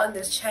I've been on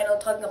this channel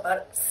talking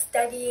about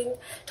studying,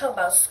 talking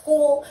about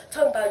school,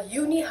 talking about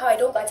uni, how I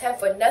don't got time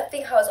for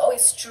nothing, how I was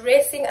always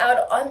stressing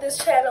out on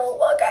this channel?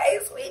 Well,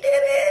 guys, we did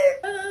it.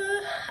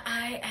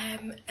 I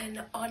am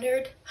an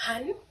honored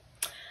hun.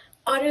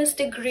 Honors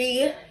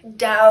degree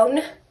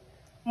down.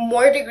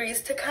 More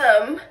degrees to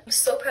come. I'm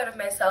so proud of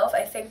myself.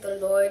 I thank the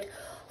Lord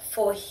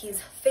for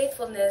his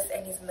faithfulness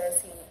and his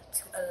mercy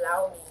to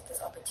allow me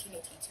this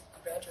opportunity to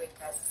graduate,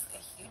 guys. It's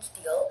a huge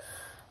deal.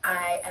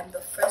 I am the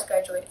first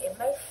graduate in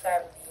my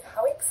family.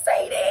 How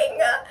exciting.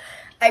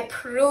 I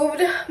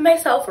proved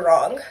myself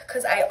wrong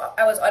because I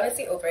was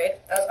honestly over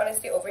it. I was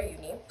honestly over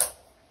uni.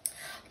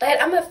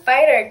 But I'm a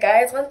fighter,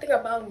 guys. One thing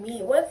about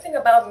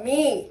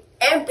me,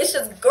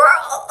 ambitious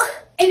girl.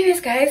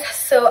 Anyways, guys,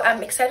 so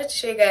I'm excited to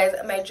show you guys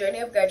my journey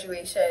of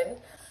graduation.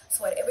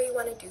 So whatever you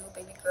want to do,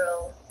 baby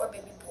girl or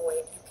baby boy,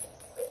 you can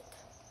do it.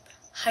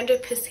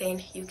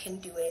 100% you can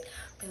do it.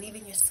 Believe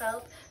in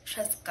yourself,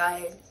 trust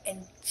God,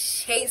 and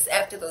chase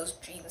after those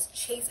dreams,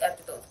 chase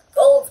after those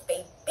goals,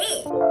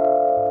 baby.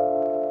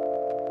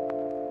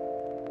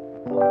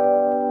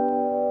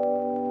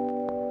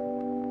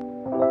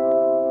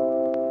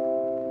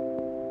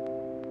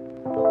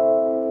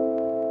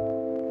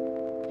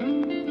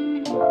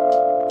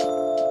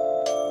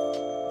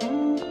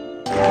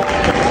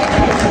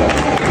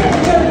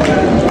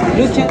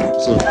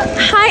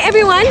 Hi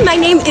everyone, my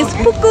name is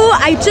Pukuu.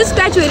 I just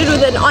graduated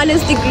with an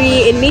honors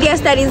degree in media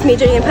studies,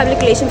 majoring in public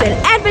relations and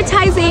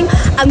advertising.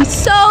 I'm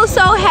so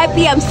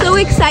happy, I'm so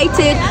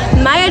excited.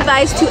 My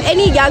advice to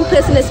any young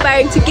person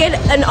aspiring to get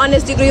an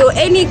honors degree or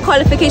any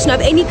qualification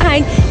of any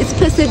kind is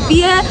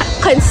persevere,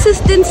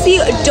 consistency,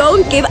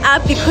 don't give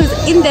up, because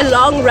in the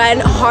long run,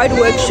 hard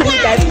work truly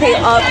does pay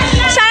off.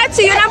 Shout out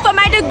to you for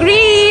my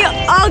degree.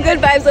 All good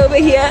vibes over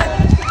here.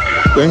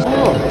 Thank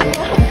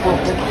you.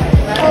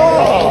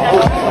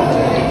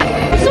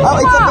 Oh,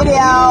 it's a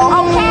video.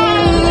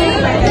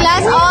 Okay.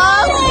 Glass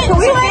off. Can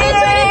we see it?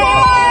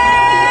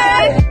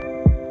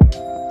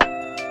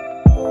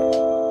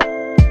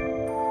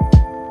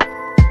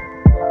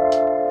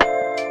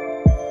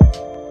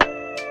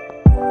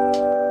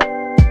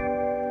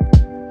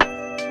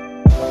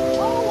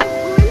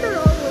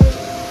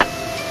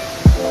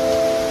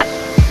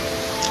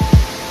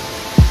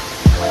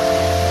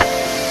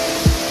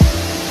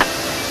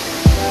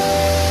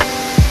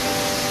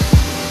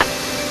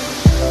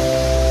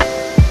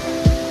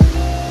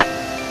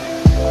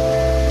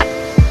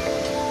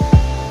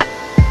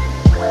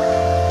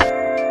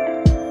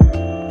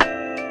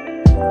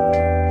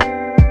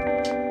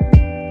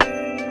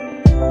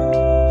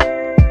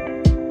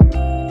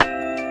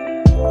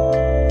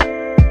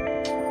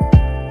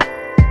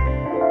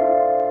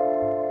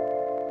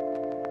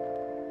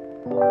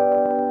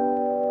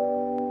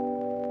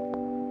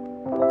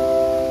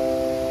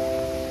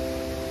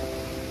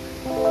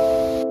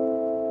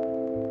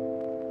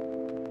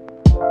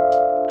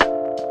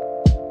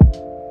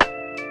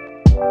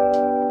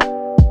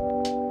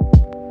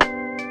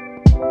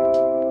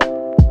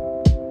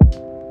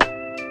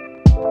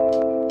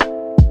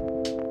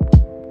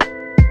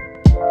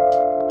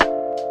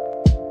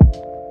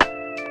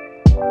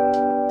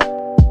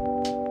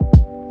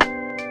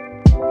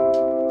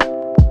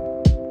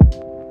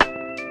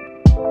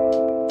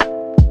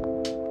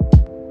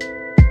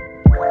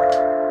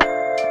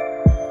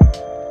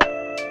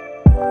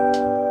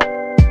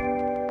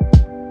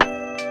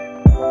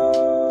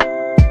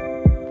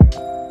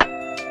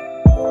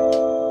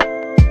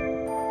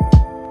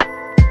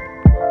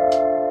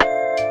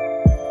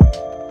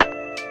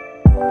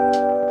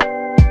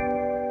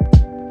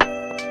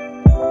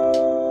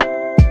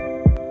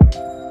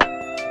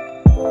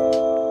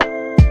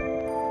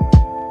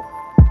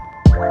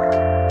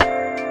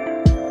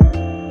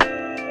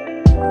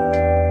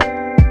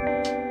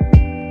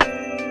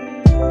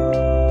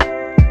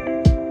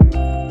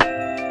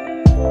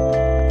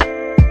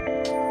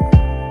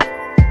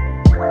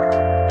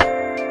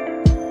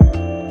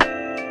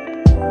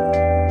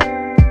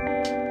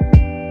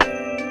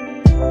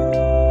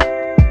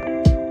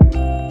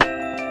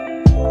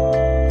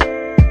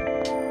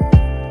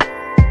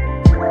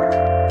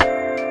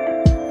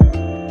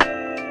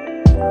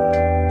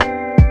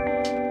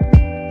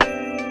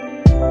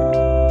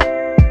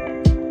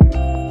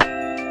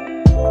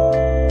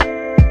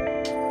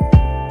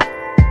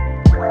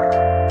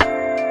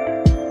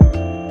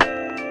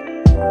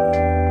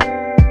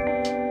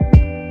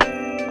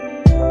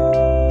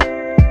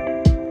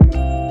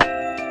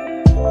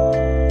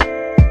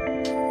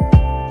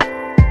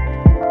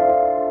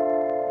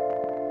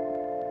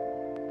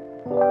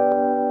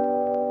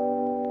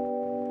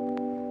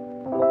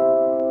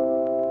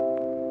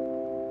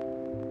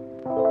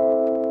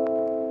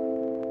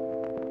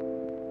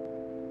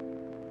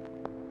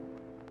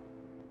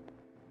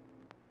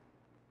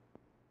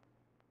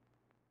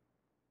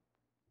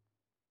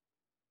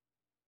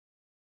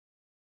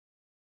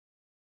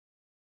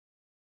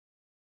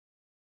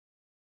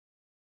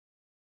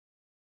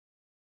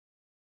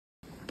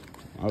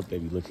 Our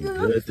baby looking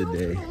good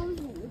today.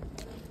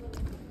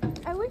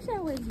 I wish I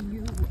was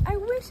you. I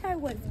wish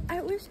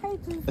I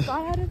just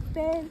got out of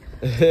bed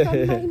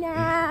from my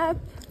nap.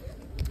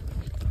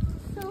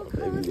 So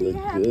cozy. Baby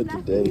look good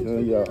today, huh,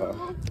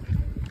 y'all?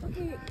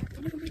 Okay,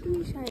 look at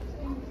me shine.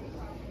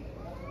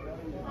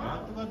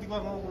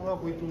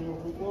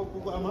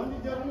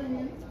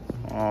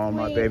 Oh,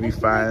 my baby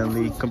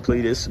finally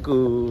completed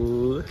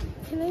school.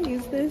 Can I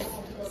use this?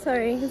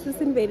 Sorry, this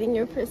is invading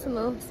your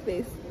personal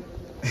space.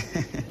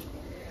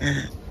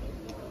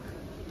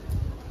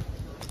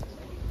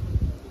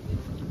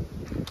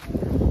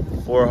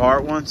 4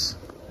 hard ones.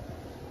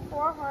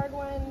 4 hard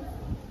ones.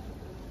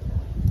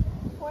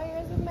 4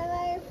 years of my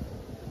life.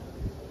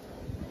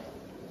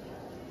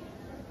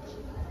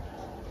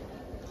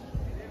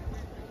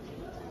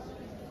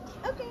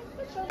 Okay,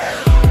 let's go.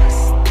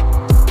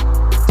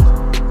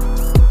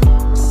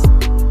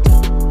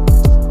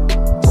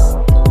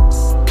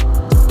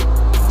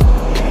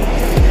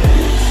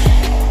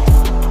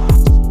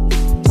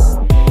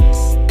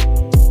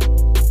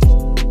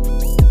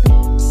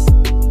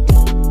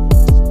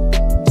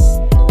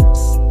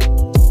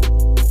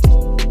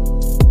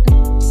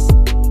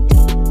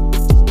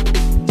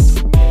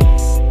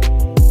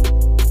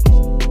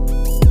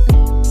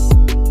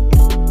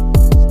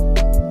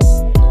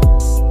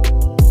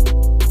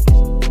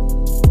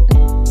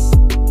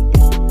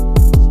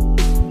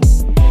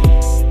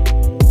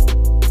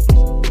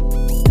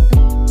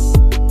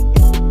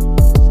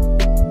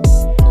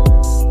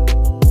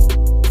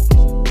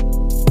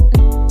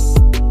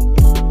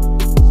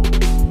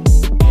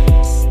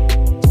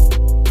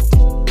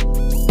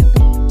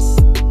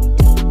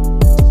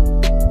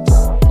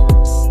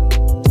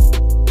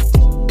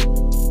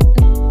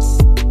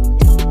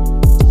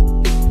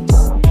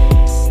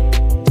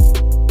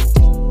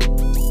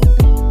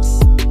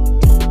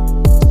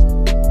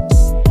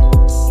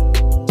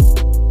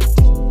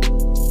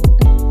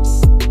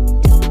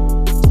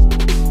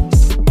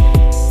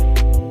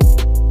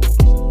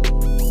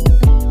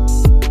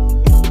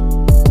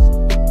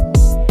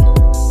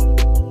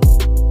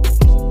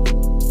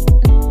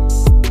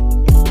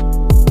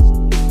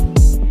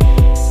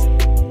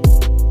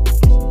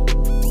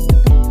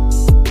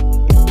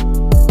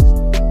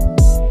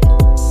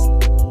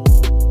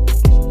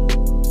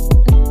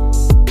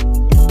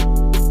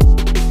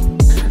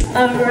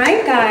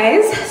 Alright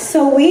guys,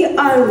 so we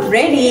are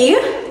ready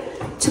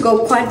to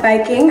go quad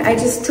biking. I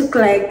just took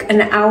like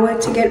an hour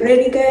to get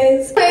ready,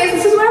 guys. Guys,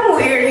 this is what I'm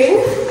wearing.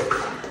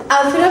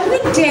 Outfit of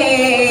the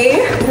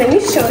day. Let me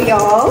show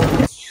y'all.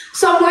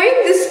 So I'm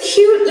wearing this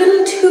cute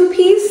little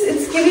 2-piece.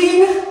 It's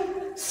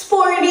giving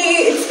sporty,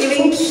 it's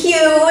giving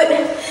cute,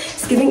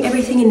 it's giving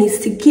everything it needs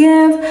to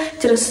give.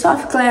 Did a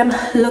soft glam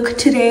look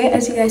today,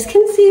 as you guys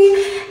can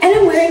see. And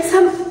I'm wearing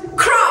some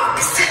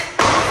Crocs.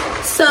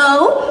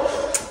 So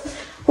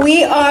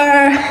we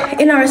are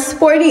in our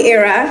sporty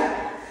era,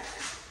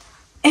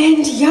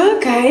 and yeah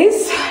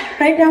guys,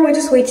 right now we're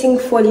just waiting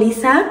for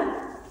Lisa.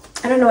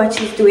 I don't know what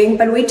she's doing,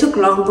 but we took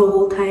long the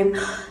whole time,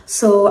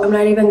 so I'm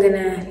not even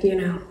gonna, you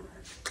know.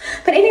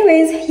 But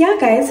anyways, yeah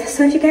guys,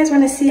 so if you guys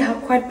want to see how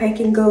quad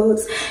biking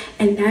goes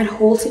and that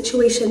whole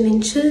situation,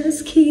 then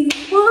just keep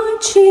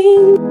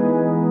watching.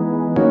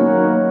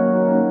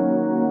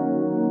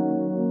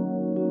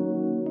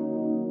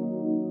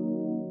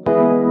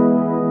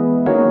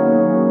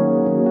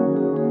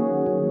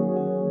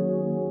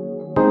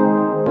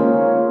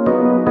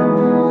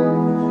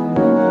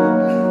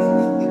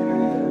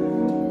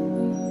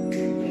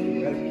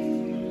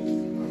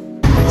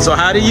 So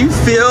how do you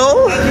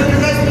feel?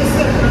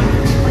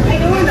 I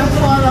don't want to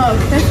fall off.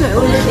 That's my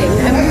only thing.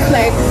 I'm just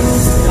like,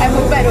 I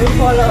hope I don't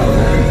fall off.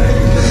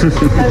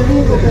 I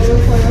really hope I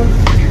don't fall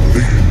off.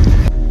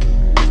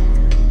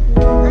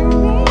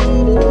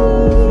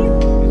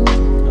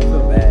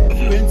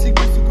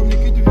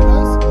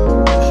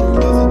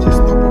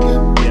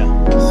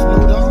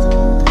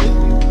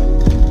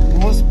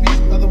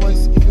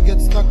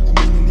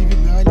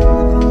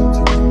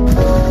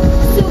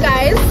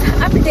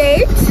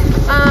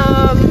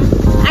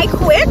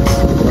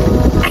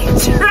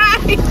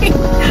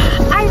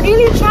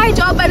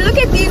 But look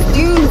at these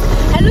dunes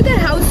and look at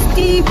how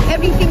steep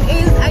everything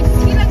is. I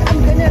just feel like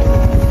I'm gonna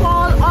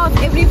fall off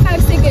every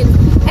 5 seconds,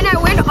 and I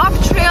went off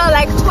trail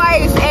like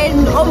twice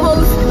and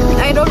almost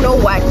I don't know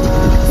what.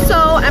 So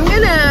I'm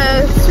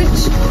gonna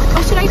switch,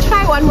 or should I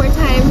try one more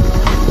time?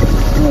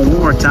 One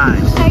more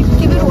time. Should I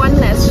give it one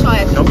last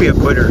shot? Don't be a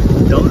quitter.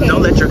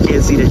 Don't let your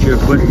kids see that you're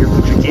a quitter. You're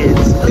with your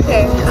kids.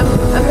 Okay,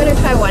 I'm gonna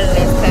try one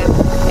last time,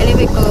 and if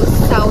it goes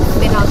south,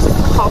 then I'll just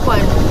hop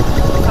on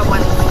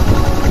someone.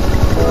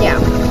 Yeah,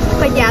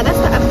 but yeah, that's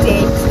the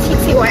update.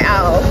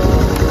 TTYL.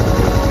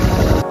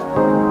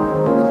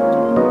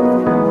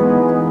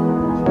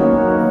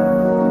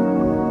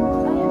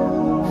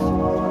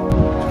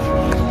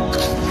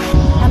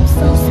 I'm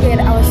so scared.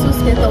 I was so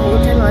scared the whole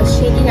time. I was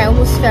shaking. I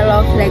almost fell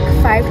off like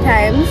 5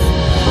 times.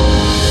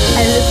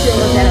 I literally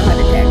almost had a heart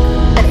attack.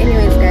 But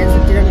anyways,